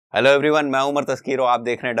Hello everyone, मैं उमर तस्कीर और आप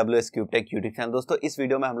देख रहे हैं WsCubeTech यूट्यूब चैनल। दोस्तों, इस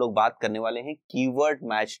वीडियो में हम लोग बात करने वाले हैं कीवर्ड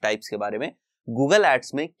मैच टाइप्स के बारे में। गूगल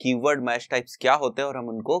एड्स में कीवर्ड मैच टाइप्स क्या होते हैं और हम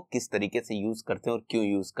उनको किस तरीके से यूज करते हैं और क्यों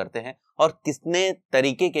यूज करते हैं और कितने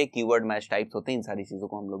तरीके के कीवर्ड मैच टाइप्स होते हैं, इन सारी चीजों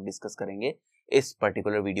को हम लोग डिस्कस करेंगे इस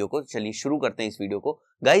पर्टिकुलर वीडियो को। चलिए शुरू करते हैं इस वीडियो को।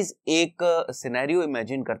 गाइज, एक सिनेरियो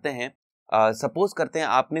इमेजिन करते हैं। सपोज करते हैं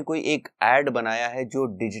आपने कोई एक एड बनाया है जो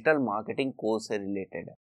डिजिटल मार्केटिंग कोर्स से रिलेटेड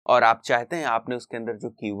है और आप चाहते हैं, आपने उसके अंदर जो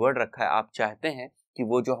कीवर्ड रखा है, आप चाहते हैं कि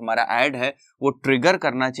वो जो हमारा ऐड है वो ट्रिगर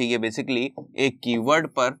करना चाहिए बेसिकली एक कीवर्ड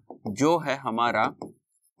पर जो है हमारा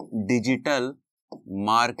डिजिटल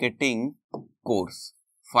मार्केटिंग कोर्स।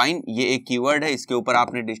 फाइन, ये एक कीवर्ड है, इसके ऊपर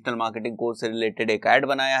आपने डिजिटल मार्केटिंग कोर्स से रिलेटेड एक ऐड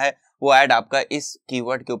बनाया है। वो ऐड आपका इस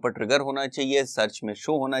कीवर्ड के ऊपर ट्रिगर होना चाहिए, सर्च में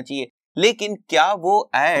शो होना चाहिए। लेकिन क्या वो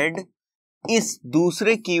ऐड इस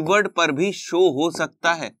दूसरे कीवर्ड पर भी शो हो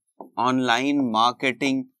सकता है, ऑनलाइन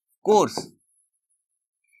मार्केटिंग कोर्स,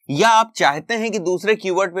 या आप चाहते हैं कि दूसरे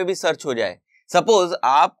कीवर्ड पे भी सर्च हो जाए? सपोज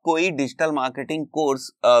आप कोई डिजिटल मार्केटिंग कोर्स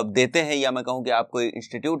देते हैं, या मैं कहूं कि आप कोई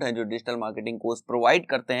इंस्टीट्यूट है जो डिजिटल मार्केटिंग कोर्स प्रोवाइड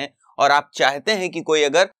करते हैं और आप चाहते हैं कि कोई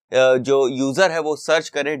अगर जो यूजर है वो सर्च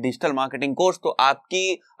करे डिजिटल मार्केटिंग कोर्स तो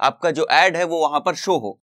आपका जो एड है वो वहां पर शो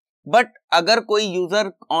हो। बट अगर कोई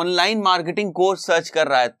user online marketing course search कर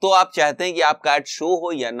रहा है तो आप चाहते हैं कि आपका एड शो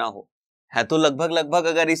हो या ना हो। है तो लगभग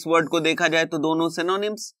अगर इस वर्ड को देखा जाए तो दोनों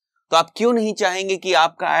सिनोनिम्स, तो आप क्यों नहीं चाहेंगे कि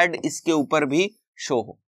आपका ऐड इसके ऊपर भी शो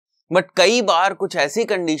हो? बट कई बार कुछ ऐसी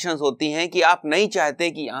कंडीशंस होती हैं कि आप नहीं चाहते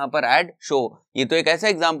कि यहां पर ऐड शो हो। ये तो एक ऐसा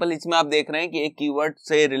एग्जांपल इसमें आप देख रहे हैं कि एक कीवर्ड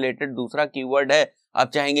से रिलेटेड दूसरा कीवर्ड है,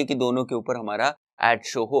 आप चाहेंगे कि दोनों के ऊपर हमारा ऐड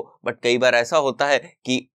शो हो। बट कई बार ऐसा होता है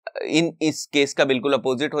कि इस केस का बिल्कुल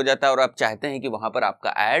अपोजिट हो जाता है और आप चाहते हैं कि वहां पर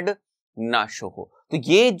आपका ऐड ना शो हो। तो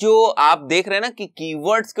ये जो आप देख रहे हैं ना कि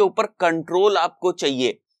कीवर्ड्स के ऊपर कंट्रोल आपको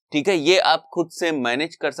चाहिए, ठीक है, ये आप खुद से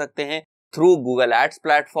मैनेज कर सकते हैं थ्रू गूगल एड्स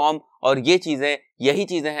प्लेटफॉर्म। और यही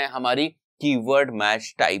चीजें हैं हमारी कीवर्ड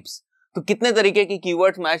मैच टाइप्स। तो कितने तरीके की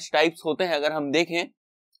कीवर्ड मैच टाइप्स होते हैं अगर हम देखें,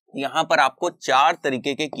 यहां पर आपको 4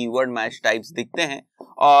 तरीके के कीवर्ड मैच टाइप्स दिखते हैं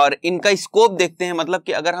और इनका स्कोप देखते हैं। मतलब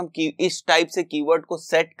कि अगर हम इस टाइप से कीवर्ड को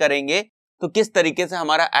सेट करेंगे तो किस तरीके से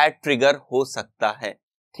हमारा एड ट्रिगर हो सकता है,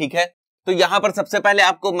 ठीक है। तो यहां पर सबसे पहले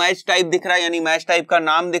आपको मैच टाइप दिख रहा है, यानी मैच टाइप का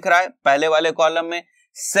नाम दिख रहा है पहले वाले कॉलम में।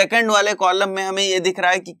 सेकंड वाले कॉलम में हमें यह दिख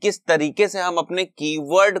रहा है कि किस तरीके से हम अपने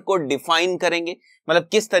कीवर्ड को डिफाइन करेंगे, मतलब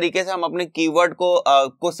किस तरीके से हम अपने कीवर्ड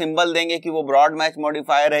को सिंबल देंगे कि वो ब्रॉड मैच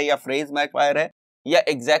मॉडिफायर है या फ्रेज मैच है या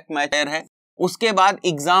एग्जैक्ट मैच है। उसके बाद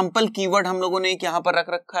एग्जाम्पल कीवर्ड हम लोगों ने यहां पर रख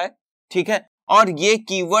रखा है, ठीक है। और ये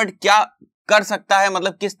कीवर्ड क्या कर सकता है,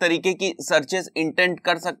 मतलब किस तरीके की सर्चेस इंटेंट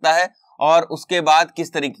कर सकता है, और उसके बाद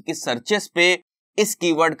किस तरीके की सर्चेस पे इस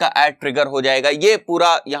कीवर्ड का ऐड ट्रिगर हो जाएगा। ये पूरा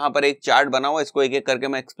यहां पर एक चार्ट बना हुआ है, इसको एक एक करके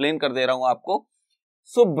मैं एक्सप्लेन कर दे रहा हूं आपको।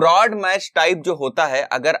 सो ब्रॉड मैच टाइप जो होता है,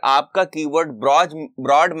 अगर आपका कीवर्ड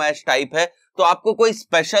ब्रॉड मैच टाइप है तो आपको कोई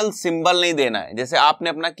स्पेशल सिंबल नहीं देना है। जैसे आपने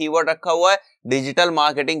अपना कीवर्ड रखा हुआ है डिजिटल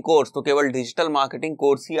मार्केटिंग कोर्स, तो केवल डिजिटल मार्केटिंग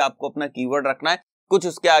कोर्स ही आपको अपना कीवर्ड रखना है, कुछ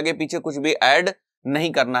उसके आगे पीछे कुछ भी ऐड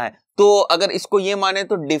नहीं करना है। तो अगर इसको ये माने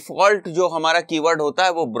तो डिफॉल्ट जो हमारा कीवर्ड होता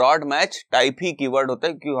है वो ब्रॉड मैच टाइप ही कीवर्ड होता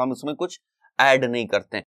है, क्योंकि हम उसमें कुछ ऐड नहीं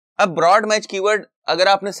करते हैं। अब ब्रॉड मैच कीवर्ड अगर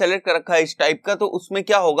आपने सेलेक्ट कर रखा है इस टाइप का, तो उसमें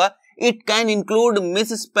क्या होगा, it can include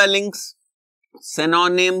miss spellings,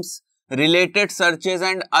 synonyms, related searches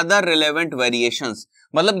and other relevant variations.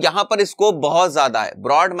 मतलब यहां पर स्कोप बहुत ज्यादा है,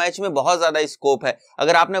 ब्रॉड मैच में बहुत ज्यादा स्कोप है।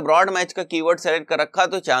 अगर आपने ब्रॉड मैच का कीवर्ड सेलेक्ट कर रखा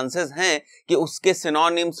तो चांसेस हैं कि उसके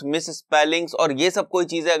सिनोनिम्स, मिस स्पेलिंग्स और ये सब कोई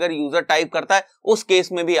चीजें अगर यूजर टाइप करता है उस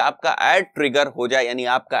केस में भी आपका ऐड ट्रिगर हो जाए, यानी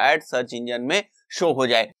आपका ऐड सर्च इंजन में शो हो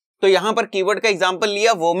जाए। तो यहां पर कीवर्ड का एग्जांपल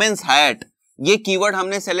लिया वुमेन्स हैट, ये कीवर्ड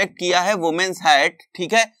हमने सेलेक्ट किया है वुमेन्स हैट,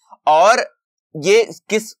 ठीक है। और ये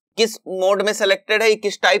किस मोड में सिलेक्टेड है,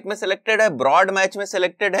 किस टाइप में सिलेक्टेड है, ब्रॉड मैच में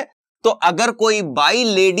सिलेक्टेड है। तो अगर कोई बाई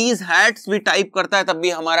लेडीज हैट्स भी टाइप करता है तब भी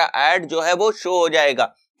हमारा ऐड जो है वो शो हो जाएगा।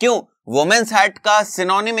 क्यों? वुमेन्स हैट का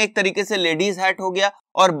सिनोनिम एक तरीके से लेडीज हैट हो गया,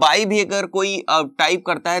 और बाई भी अगर कोई टाइप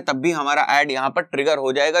करता है तब भी हमारा ऐड यहां पर ट्रिगर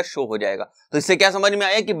हो जाएगा, शो हो जाएगा। तो इससे क्या समझ में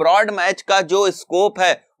आया कि ब्रॉड मैच का जो स्कोप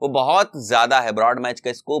है वो बहुत ज्यादा है, ब्रॉड मैच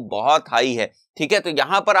का स्कोप बहुत हाई है, ठीक है। तो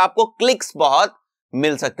यहां पर आपको क्लिक्स बहुत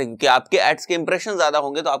मिल सकते हैं, क्योंकि आपके एड्स के इंप्रेशन ज्यादा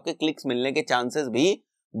होंगे तो आपके क्लिक्स मिलने के चांसेस भी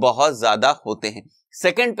बहुत ज्यादा होते हैं।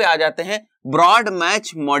 सेकंड पे आ जाते हैं broad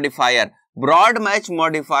match modifier. Broad match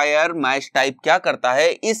modifier match type क्या करता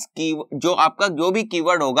है, जो आपका जो भी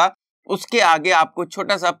कीवर्ड होगा उसके आगे आपको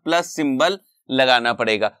छोटा सा प्लस सिंबल लगाना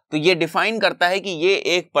पड़ेगा। तो ये डिफाइन करता है कि ये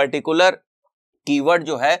एक पर्टिकुलर कीवर्ड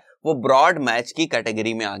जो है वो ब्रॉड मैच की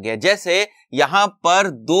कैटेगरी में आ गया। जैसे यहां पर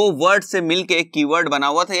 2 वर्ड से मिलके एक कीवर्ड बना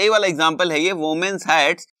हुआ था, यही वाला एग्जांपल है ये, वुमेन्स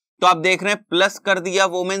हैट्स। तो आप देख रहे हैं प्लस कर दिया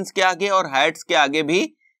वुमेन्स के आगे और हैट्स के आगे भी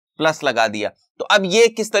प्लस लगा दिया। तो अब ये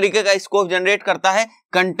किस तरीके का स्कोप जनरेट करता है,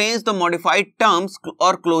 कंटेन्स द मॉडिफाइड टर्म्स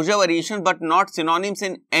और closure variation but not synonyms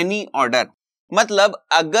in any order. मतलब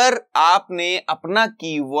अगर आपने अपना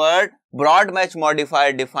keyword broad match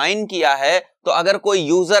modifier define किया है, तो अगर कोई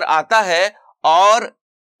यूजर आता है और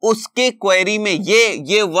उसके क्वेरी में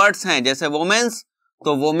ये वर्ड्स हैं, जैसे वुमेन्स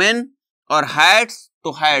तो वुमेन और हैट्स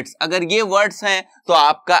तो हैट्स, अगर ये वर्ड्स हैं तो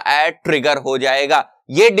आपका ऐड ट्रिगर हो जाएगा।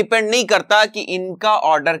 ये डिपेंड नहीं करता कि इनका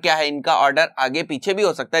ऑर्डर क्या है, इनका ऑर्डर आगे पीछे भी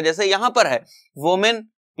हो सकता है। जैसे यहां पर है वुमेन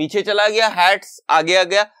पीछे चला गया, हैट्स आगे आ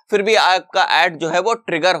गया, फिर भी आपका ऐड जो है वो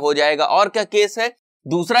ट्रिगर हो जाएगा। और क्या केस है,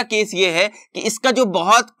 दूसरा केस ये है कि इसका जो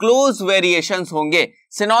बहुत क्लोज वेरिएशंस होंगे,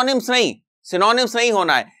 सिनोनिम्स नहीं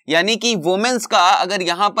होना है। यानी कि वुमेन्स का अगर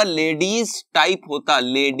यहां पर लेडीज टाइप होता,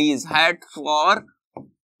 लेडीज हैट फॉर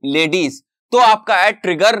लेडीज, तो आपका ऐड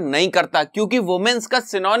ट्रिगर नहीं करता, क्योंकि वुमेन्स का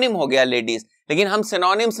सिनोनिम हो गया लेडीज। लेकिन हम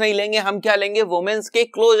सिनोनिम्स नहीं लेंगे, हम क्या लेंगे, वुमेन्स के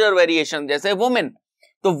क्लोजर वेरिएशन, जैसे वुमेन।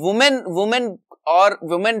 तो वुमेन और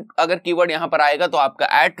वुमेन अगर कीवर्ड यहां पर आएगा तो आपका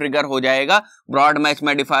ऐड ट्रिगर हो जाएगा। ब्रॉड मैच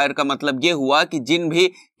मॉडिफायर का मतलब ये हुआ कि जिन भी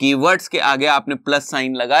कीवर्ड्स के आगे आपने प्लस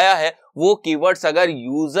साइन लगाया है, वो कीवर्ड्स अगर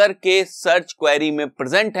यूजर के सर्च क्वेरी में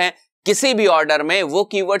प्रेजेंट हैं किसी भी ऑर्डर में, वो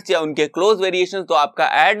कीवर्ड्स या उनके क्लोज वेरिएशन, तो आपका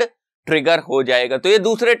ऐड ट्रिगर हो जाएगा। तो ये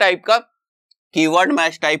दूसरे टाइप का कीवर्ड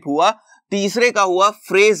मैच टाइप हुआ। तीसरे का हुआ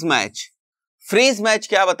फ्रेज मैच। फ्रेज मैच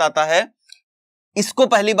क्या बताता है, इसको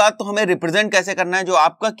पहली बात तो हमें रिप्रेजेंट कैसे करना है, जो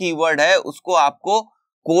आपका कीवर्ड है उसको आपको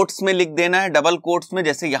कोट्स में लिख देना है, डबल कोट्स में,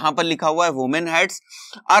 जैसे यहां पर लिखा हुआ है women hats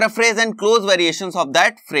are a phrase and close variations of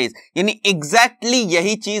that phrase. यानी एग्जैक्टली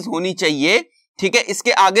यही चीज होनी चाहिए, ठीक है।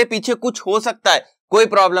 इसके आगे पीछे कुछ हो सकता है, कोई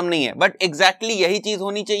प्रॉब्लम नहीं है, बट एग्जैक्टली यही चीज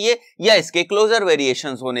होनी चाहिए या इसके क्लोजर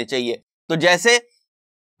वेरिएशंस होने चाहिए। तो जैसे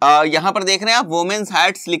यहां पर देख रहे हैं आप वुमेन्स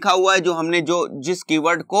हैट्स लिखा हुआ है, जो हमने जिस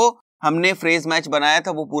कीवर्ड को हमने फ्रेज मैच बनाया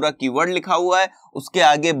था वो पूरा कीवर्ड लिखा हुआ है, उसके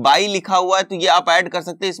आगे बाई लिखा हुआ है, तो ये आप ऐड कर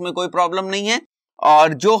सकते हैं, इसमें कोई प्रॉब्लम नहीं है।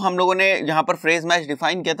 और जो हम लोगों ने यहाँ पर फ्रेज मैच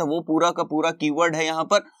डिफाइन किया था वो पूरा का पूरा कीवर्ड है यहाँ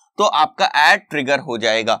पर, तो आपका ऐड ट्रिगर हो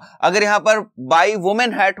जाएगा। अगर यहाँ पर बाई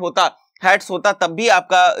वुमेन हैट्स होता तब भी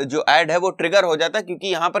आपका जो ऐड है वो ट्रिगर हो जाता, क्योंकि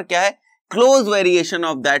यहाँ पर क्या है, close variation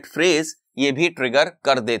of that phrase ये भी ट्रिगर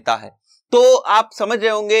कर देता है। तो आप समझ रहे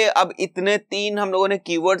होंगे, अब इतने तीन हम लोगों ने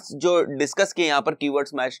कीवर्ड्स जो डिस्कस किए यहाँ पर,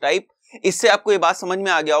 कीवर्ड्स मैच टाइप, इससे आपको ये बात समझ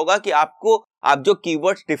में आ गया होगा कि आप जो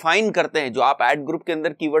कीवर्ड्स डिफाइन करते हैं, जो आप ऐड ग्रुप के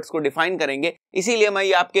अंदर कीवर्ड्स को डिफाइन करेंगे, इसीलिए मैं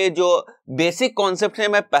ये आपके जो बेसिक कॉन्सेप्ट है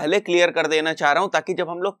मैं पहले क्लियर कर देना चाह रहा हूं, ताकि जब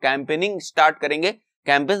हम लोग कैंपेनिंग स्टार्ट करेंगे,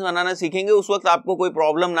 कैंपेन्स बनाना सीखेंगे, उस वक्त आपको कोई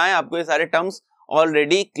प्रॉब्लम ना आए, आपको ये सारे टर्म्स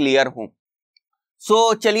ऑलरेडी क्लियर हों।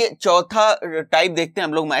 सो चलिए चौथा टाइप देखते हैं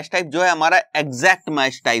हम लोग, मैच टाइप, जो है हमारा एग्जैक्ट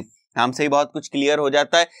मैच टाइप। हमसे ही बहुत कुछ क्लियर हो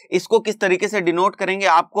जाता है। इसको किस तरीके से डिनोट करेंगे,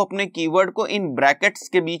 आपको अपने कीवर्ड को इन ब्रैकेट्स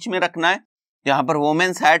के बीच में रखना है। यहां पर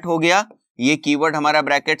वुमेन्स हैट हो गया, ये कीवर्ड हमारा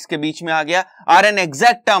ब्रैकेट्स के बीच में आ गया, are an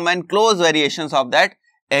exact term and close variations of that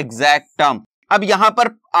exact term. अब यहां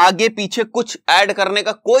पर आगे पीछे कुछ ऐड करने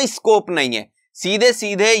का कोई स्कोप नहीं है, सीधे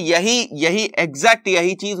सीधे यही एग्जैक्ट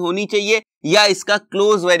यही चीज होनी चाहिए, या इसका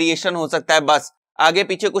क्लोज वेरिएशन हो सकता है, बस आगे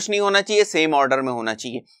पीछे कुछ नहीं होना चाहिए, सेम ऑर्डर में होना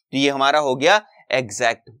चाहिए। तो ये हमारा हो गया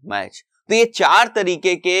एग्जैक्ट मैच। तो ये चार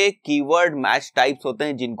तरीके के कीवर्ड मैच टाइप्स होते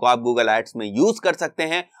हैं जिनको आप गूगल एड्स में यूज कर सकते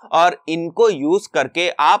हैं, और इनको यूज करके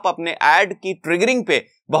आप अपने ऐड की ट्रिगरिंग पे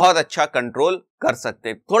बहुत अच्छा कंट्रोल कर सकते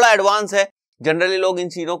हैं। थोड़ा एडवांस है, जनरली लोग इन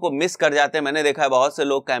चीजों को मिस कर जाते हैं। मैंने देखा है बहुत से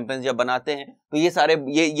लोग कैंपेन जब बनाते हैं तो ये सारे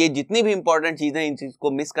ये जितनी भी इंपॉर्टेंट चीजें इन चीज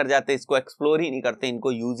को मिस कर जाते हैं, इसको एक्सप्लोर ही नहीं करते,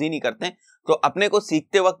 इनको यूज ही नहीं करते। तो अपने को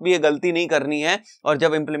सीखते वक्त भी ये गलती नहीं करनी है, और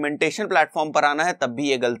जब इंप्लीमेंटेशन प्लेटफॉर्म पर आना है तब भी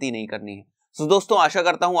ये गलती नहीं करनी है। तो दोस्तों आशा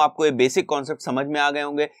करता हूं आपको ये बेसिक कॉन्सेप्ट समझ में आ गए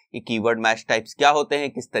होंगे कि कीवर्ड मैच टाइप्स क्या होते हैं,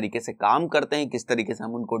 किस तरीके से काम करते हैं, किस तरीके से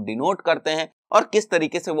हम उनको डिनोट करते हैं, और किस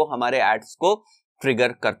तरीके से वो हमारे एड्स को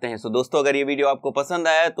ट्रिगर करते हैं। सो दोस्तों अगर ये वीडियो आपको पसंद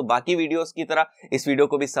आया है तो बाकी वीडियोस की तरह इस वीडियो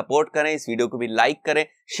को भी सपोर्ट करें, इस वीडियो को भी लाइक करें,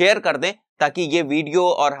 शेयर कर दें, ताकि ये वीडियो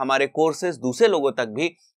और हमारे कोर्सेज दूसरे लोगों तक भी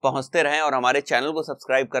पहुंचते रहें। और हमारे चैनल को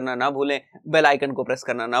सब्सक्राइब करना ना भूलें, बेल आइकन को प्रेस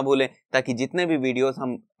करना ना भूलें, ताकि जितने भी वीडियोस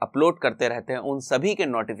हम अपलोड करते रहते हैं उन सभी के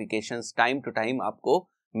नोटिफिकेशंस टाइम टू टाइम आपको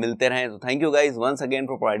मिलते रहें। तो thank you guys once again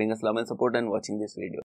for providing us love and support and watching this video.